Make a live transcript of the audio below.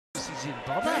Does he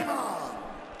bother?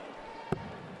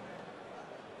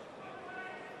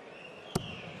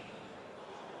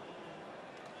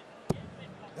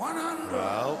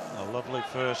 Well, a lovely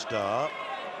first start.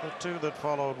 The two that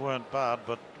followed weren't bad,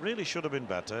 but really should have been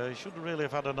better. He should really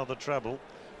have had another treble.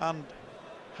 And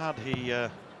had he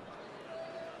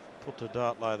put a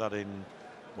dart like that in,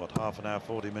 what, half an hour,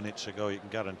 40 minutes ago, you can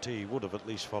guarantee he would have at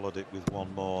least followed it with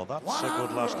one more. That's a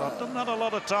good last start. Done that a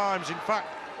lot of times. In fact,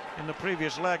 in the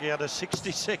previous leg, he had a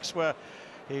 66 where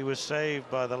he was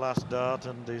saved by the last dart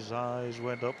and his eyes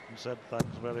went up and said,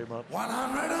 thanks very much.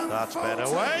 That's better,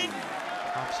 Wayne.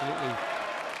 Absolutely.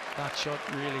 That shot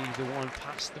really, the one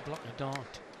past the block of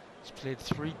dart. He's played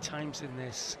 3 times in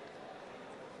this.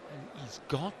 And he's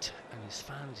got, and his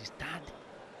fans, his dad,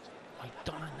 like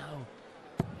Donna now,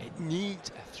 it needs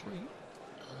a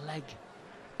 3-leg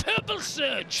purple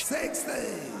surge. 60.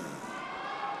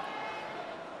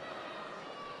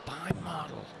 By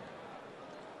Mardle.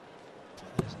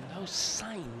 But there's no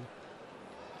sign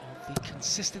of the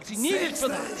consistency needed for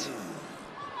that.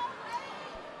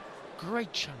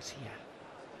 Great chance here.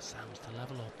 Sam's to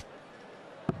level up.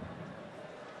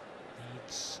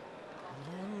 Needs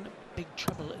one big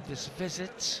treble at this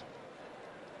visit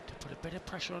to put a bit of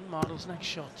pressure on Mardle's next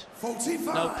shot.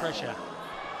 45. No pressure.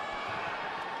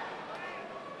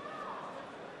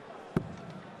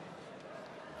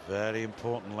 Very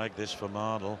important leg this for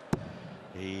Mardle.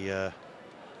 He has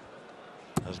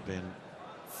been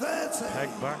 30.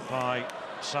 pegged back by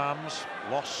Sams,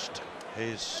 lost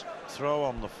his throw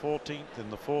on the 14th in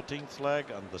the 14th leg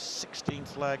and the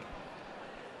 16th leg.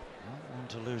 Not want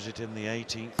to lose it in the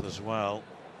 18th as well.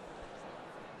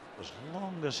 As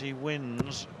long as he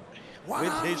wins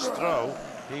with his throw,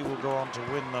 he will go on to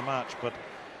win the match, but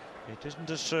it isn't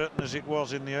as certain as it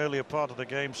was in the earlier part of the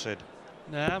game, Sid.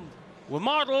 Now, with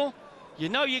Mardle, you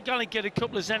know you're going to get a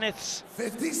couple of zeniths,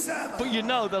 57. but you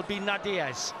know there'll be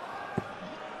nadirs.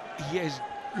 He is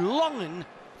longing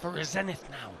for a zenith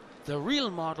now. The real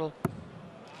Mardle,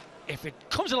 if it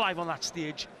comes alive on that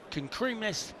stage, can cream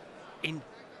this in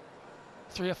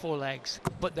 3 or 4 legs.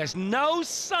 But there's no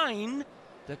sign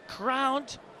the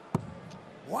crowd.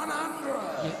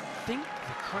 100. You think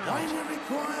the crowd Why do you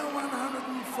require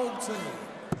 140?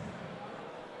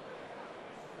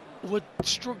 would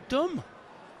struck dumb?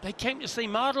 They came to see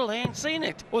Mardle, they ain't seen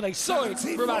it. Well, they saw it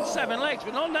for about 7 legs,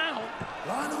 but not now.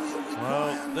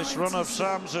 Well, this run of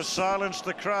Sam's has silenced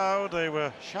the crowd. They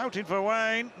were shouting for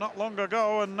Wayne not long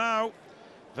ago, and now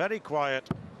very quiet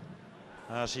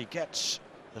as he gets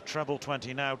the treble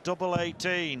 20 now. Double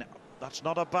 18. That's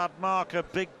not a bad mark. A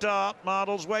big dart.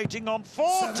 Mardle's waiting on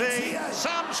 40.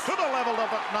 Sam's could have levelled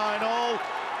up at 9-all.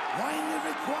 Wayne, you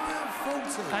require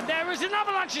 40. And there is an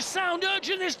avalanche of sound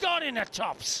urging this dart in the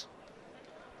tops.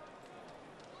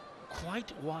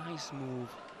 Quite wise move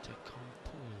to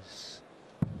compose.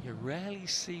 You rarely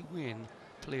see Wayne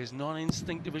play as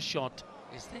non-instinctive a shot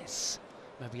as this.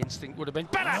 Maybe instinct would have been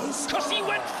better, because he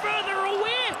went further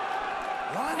away.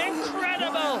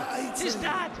 Incredible! It's his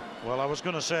dad. Well, I was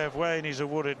going to say if Wayne is a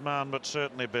worried man, but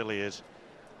certainly Billy is.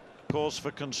 Cause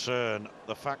for concern,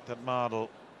 the fact that Mardle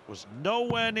was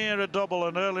nowhere near a double,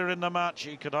 and earlier in the match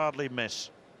he could hardly miss.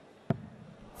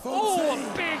 Oh, a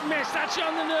big miss. That's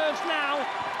on the nerves now.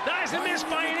 That is a miss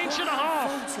by 1.5 inches.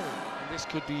 And this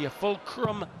could be a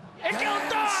fulcrum. It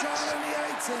goes darts!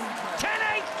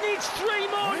 10-8 needs 3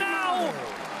 more now.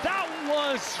 That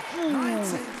was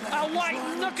a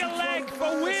white knuckle leg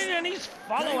for Wayne and his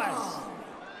followers.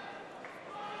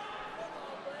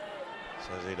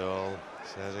 Says it all,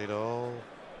 says it all,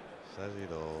 says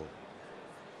it all.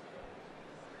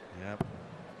 Yep.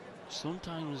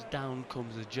 Sometimes down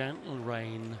comes a gentle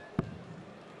rain,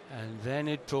 and then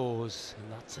it pours,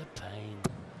 and that's a pain.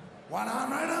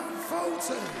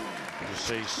 140. You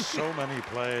see, so many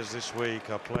players this week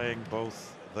are playing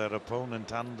both their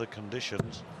opponent and the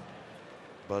conditions.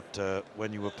 But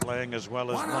when you were playing as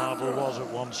well as Mardle was at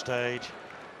one stage,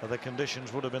 the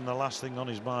conditions would have been the last thing on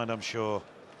his mind, I'm sure.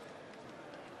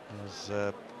 As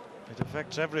it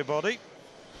affects everybody,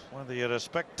 whether you're a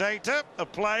spectator, a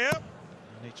player.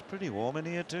 And it's pretty warm in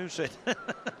here too, Sid.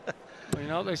 Well, you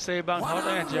know what they say about hot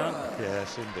air, John?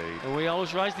 Yes, indeed. And we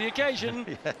always rise to the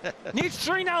occasion. Needs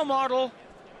 3 now, Mardle.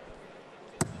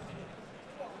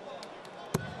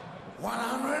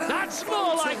 140. That's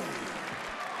more like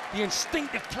the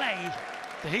instinctive play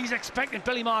that he's expecting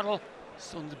Billy Mardle.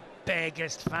 Son's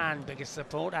biggest fan, biggest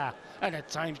supporter, and at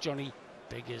times, Johnny,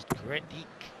 biggest critique.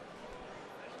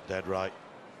 Dead right.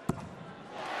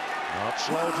 Not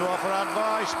slow to offer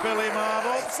advice, Billy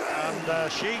Mardle. And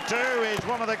she too is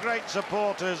one of the great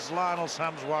supporters, Lionel,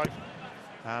 Sam's wife.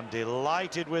 And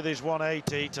delighted with his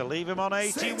 180 to leave him on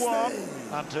 81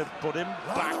 and to put him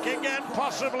back again,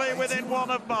 possibly within one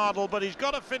of Mardle, but he's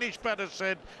got to finish better,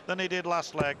 Sid, than he did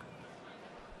last leg.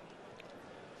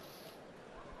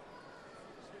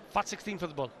 Fat 16 for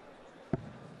the bull.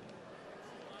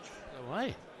 No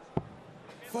way.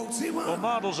 41. Well,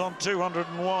 Mardle's on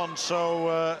 201,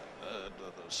 so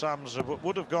Sam's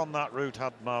would have gone that route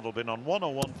had Mardle been on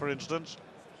 101, for instance.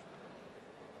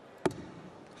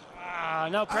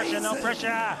 No pressure, no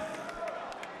pressure.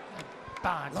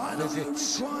 Bad Lionel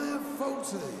visits. require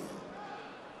 40.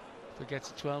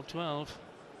 Forgets 12-12.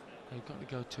 They've got to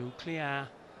go too clear.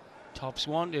 Tops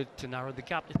wanted to narrow the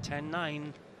gap to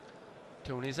 10-9.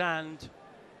 Two in his hand.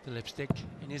 The lipstick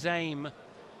in his aim.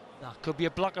 That could be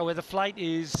a blocker where the flight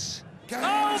is.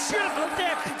 Oh, beautiful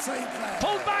dip!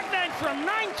 Pulled back then from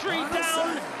 9-3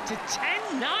 down to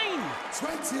 10-9.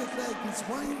 20th leg is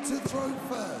Wayne to throw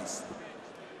first.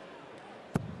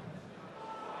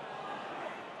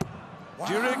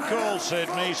 Do you recall, Sid,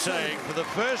 me saying for the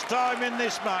first time in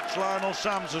this match, Lionel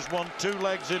Sams has won 2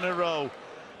 legs in a row?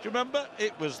 Do you remember?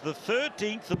 It was the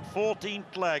 13th and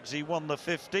 14th legs. He won the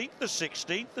 15th, the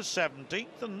 16th, the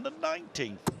 17th and the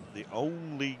 19th. The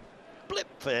only blip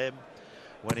for him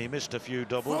when he missed a few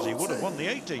doubles. He would have won the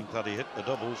 18th had he hit the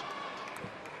doubles.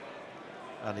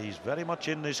 And he's very much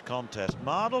in this contest.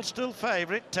 Mardle still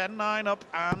favourite, 10-9 up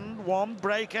and 1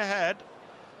 break ahead.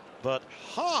 But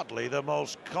hardly the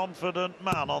most confident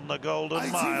man on the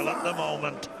Golden Mile at the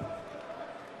moment.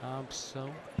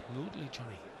 Absolutely,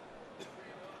 Johnny.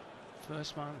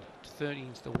 First man to 13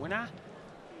 is the winner.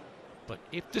 But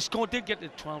if the score did get to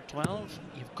 12-12,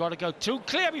 you've got to go too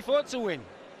clear before it's a win.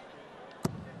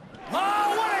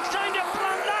 Oh, what a time to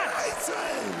plant that!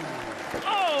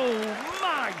 Oh,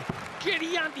 my!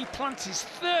 Gideonti plants his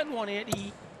third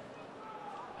 180.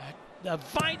 The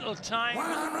vital time.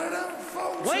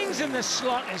 140. Wayne's in the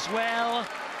slot as well.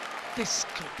 This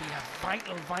could be a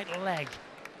vital, vital leg.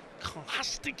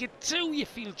 Has to get 2, you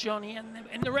feel, Johnny,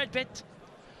 in the red bit.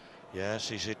 Yes,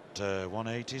 he's hit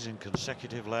 180s in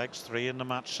consecutive legs, 3 in the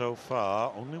match so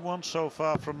far. Only 1 so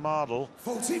far from Mardle.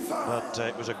 45. But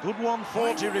it was a good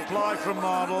 140 reply from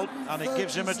Mardle, and it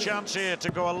gives him a chance here to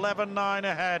go 11-9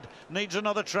 ahead. Needs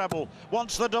another treble.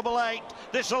 Wants the double 8.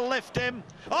 This'll lift him.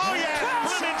 Oh, yeah!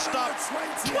 Brilliant stuff.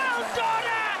 12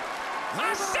 daughter!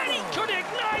 I said he could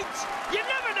ignite! You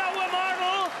never know with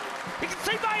Mardle. You can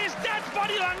see by his dad's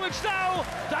body language now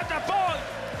that the boy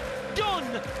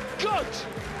done good.